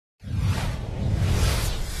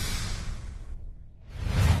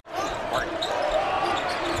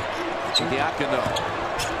Arcidiacono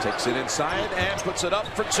takes it inside and puts it up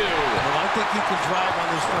for two. Well, I think you can drive on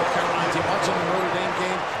this North Carolina team. Watching the Notre Dame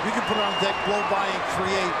game, you can put it on deck, blow by, and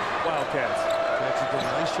create. Wildcats. Jackson did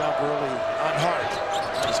a nice job early on Hart.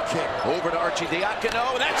 Nice kick. Over to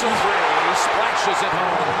Arcidiacono. That's a three. He splashes it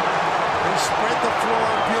home. They spread the floor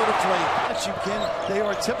beautifully. As you can, they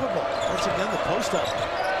are typical. Once again, the post-up.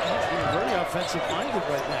 He's being very offensive-minded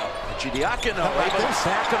right now. Arcidiacono able to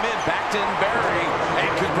sack him in. Back to Barry and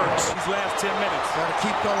converts. These last 10 minutes. Got to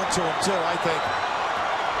keep going to him, too, I think.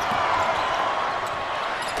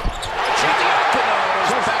 Arcidiacono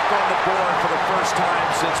is back on the board for the first time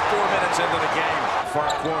since 4 minutes into the game. Far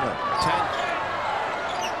corner. 10.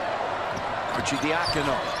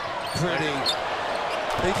 Arcidiacono. Pretty.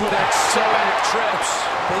 They do that so trips.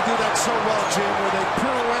 They do that so well, Jim, where they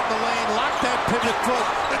pirouette in the lane, lock that pivot foot,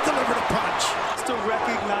 and deliver the punch. Still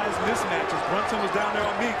recognize mismatches. Brunson was down there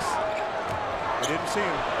on Meeks. I didn't see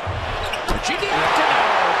him. Arcidiacono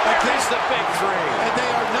against the big three. And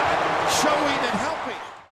they are not showing